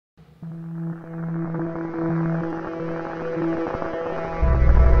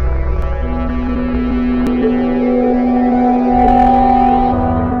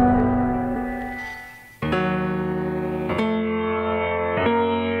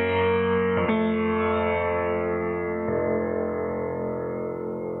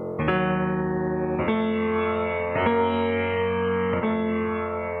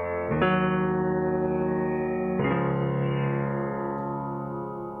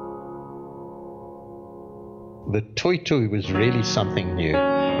the toi-toi was really something new.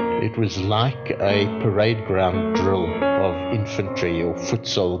 It was like a parade ground drill of infantry or foot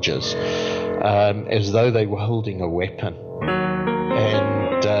soldiers, as though they were holding a weapon,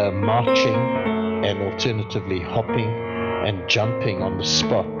 and marching and alternatively hopping and jumping on the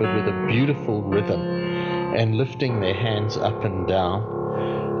spot, but with a beautiful rhythm, and lifting their hands up and down,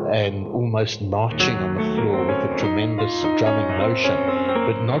 and almost marching on the floor with a tremendous drumming motion,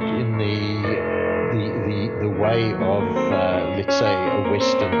 but not in the way of, let's say, a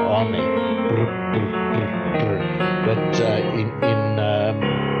Western army, but in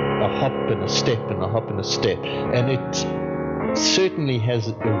a hop and a step and a hop and a step. And it certainly has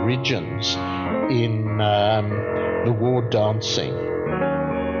origins in the war dancing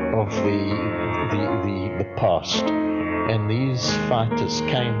of the past. And these fighters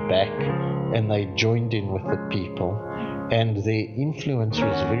came back and they joined in with the people, and their influence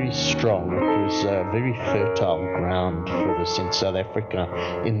was very strong. It was a very fertile ground for this in South Africa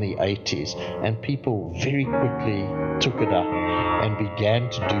in the 80s, and people very quickly took it up and began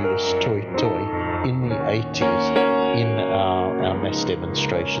to do this toi-toi in the 80s in our mass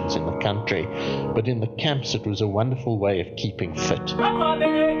demonstrations in the country. But in the camps it was a wonderful way of keeping fit.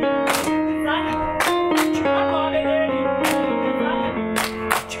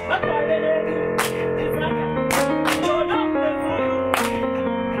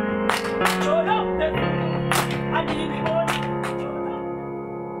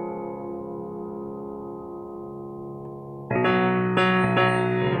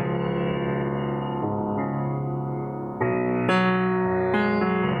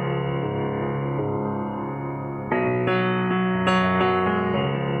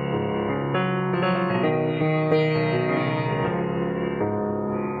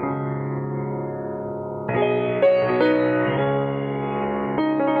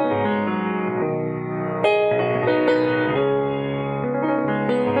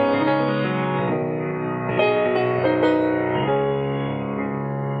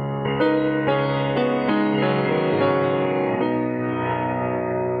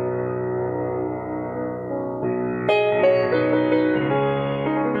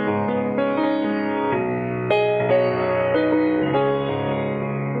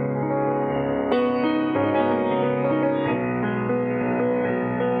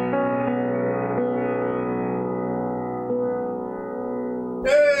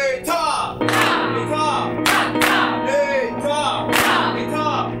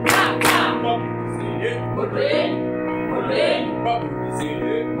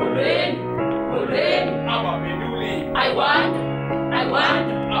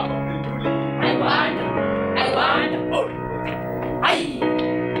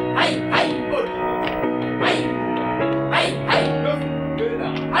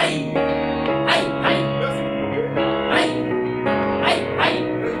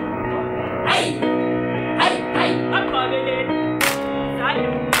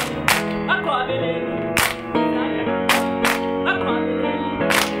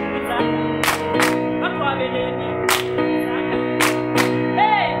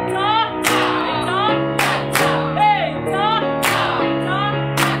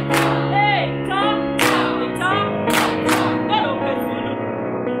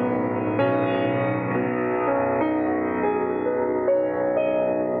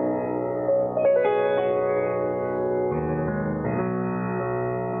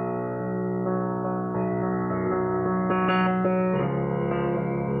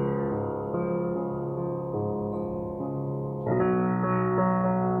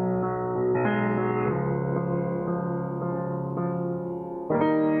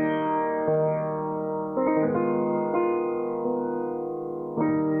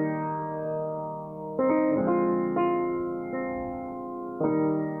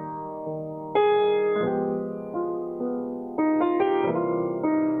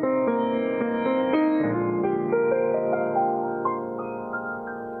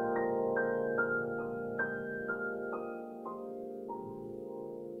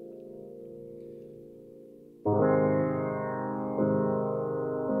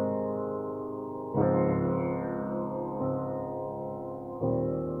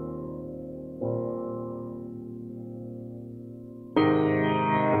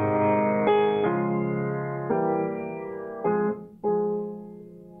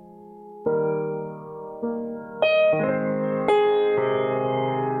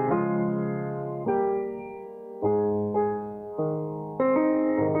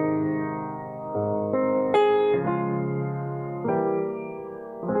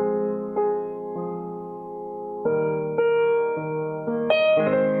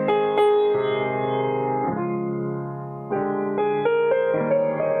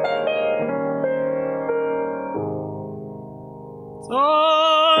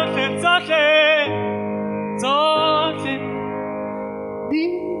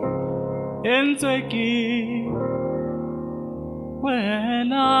 enzeki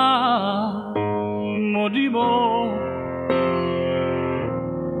wena modimo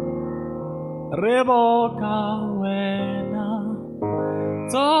reboka wena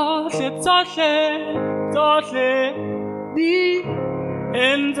zohle di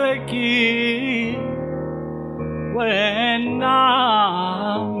enzeki wena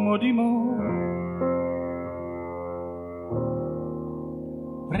modimo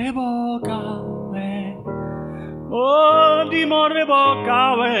reboka wena modimo reboka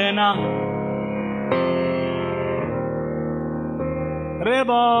wena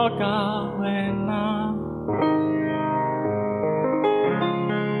reboka wena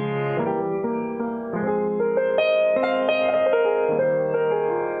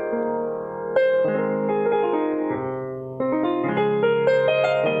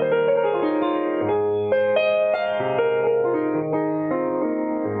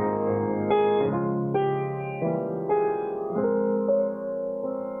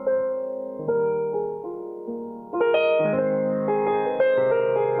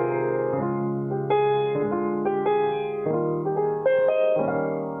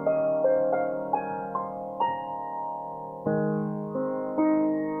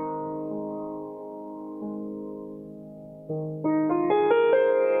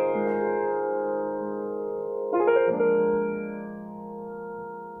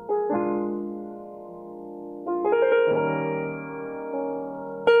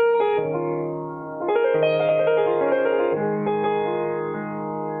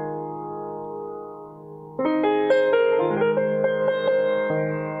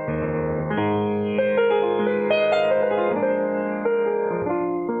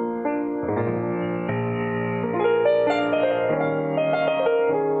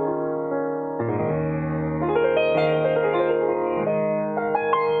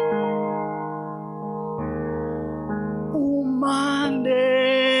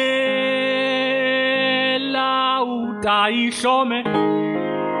Ishome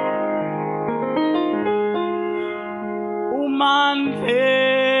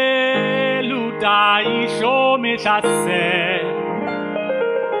umandelu da ishome shase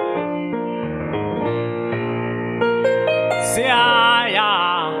seaya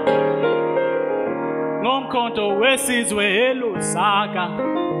ngomkhonto wesizwe elusaka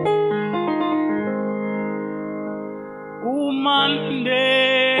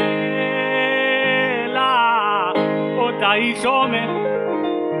Ishome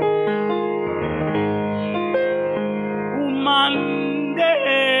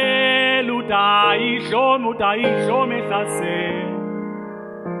umandelu da ishome sase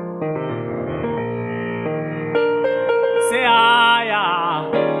seaya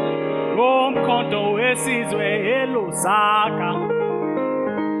ngomkhonto wesizwe elusaka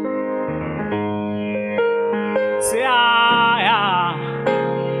seaya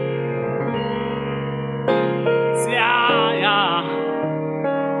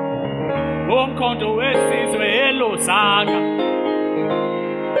umkhonto wesizwe elusaka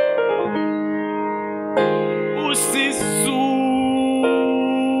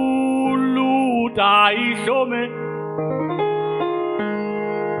usisulu da ishome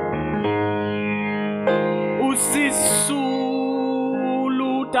usisulu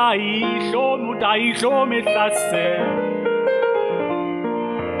da ishome sase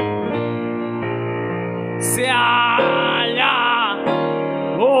seaya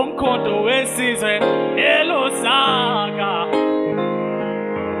umkhonto wesizwe elusaka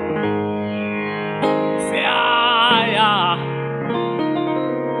seaya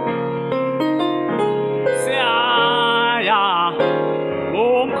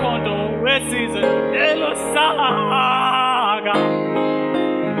umkhonto wesizwe elusaka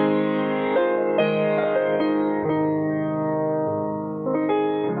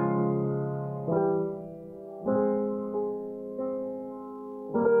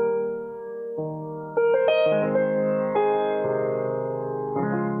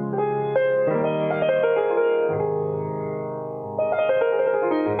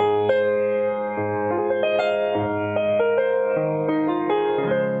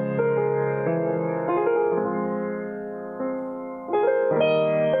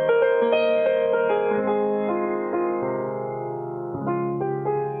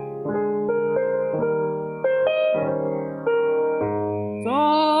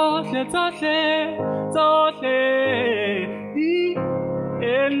zohle di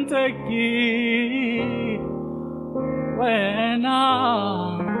enzeki wena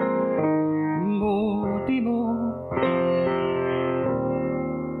modimo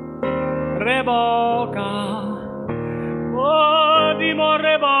reboka modimo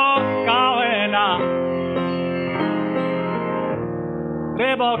reboka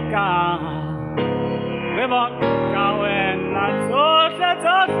Weboka wena zohle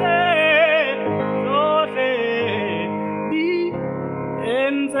di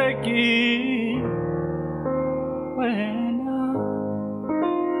enzeki wena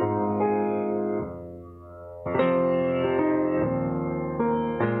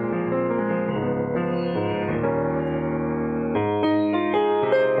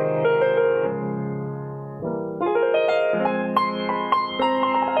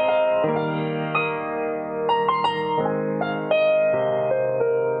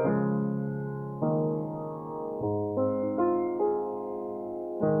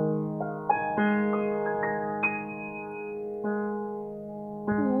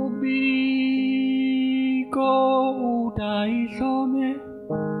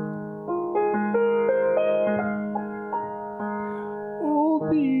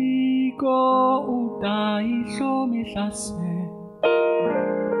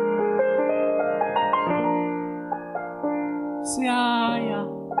Siaya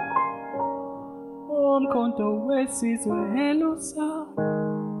umkhonto wesizwe elusa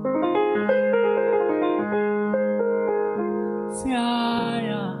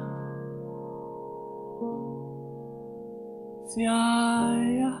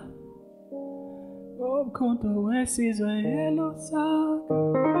Siaya umkhonto wesizwe elusa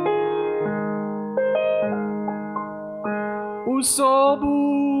Usobu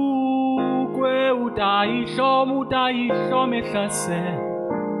kwe udayisho mehlase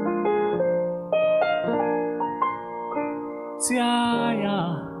Siaya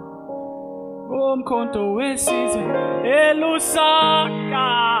umkhonto wesizwe elusaka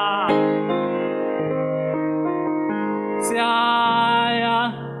Siaya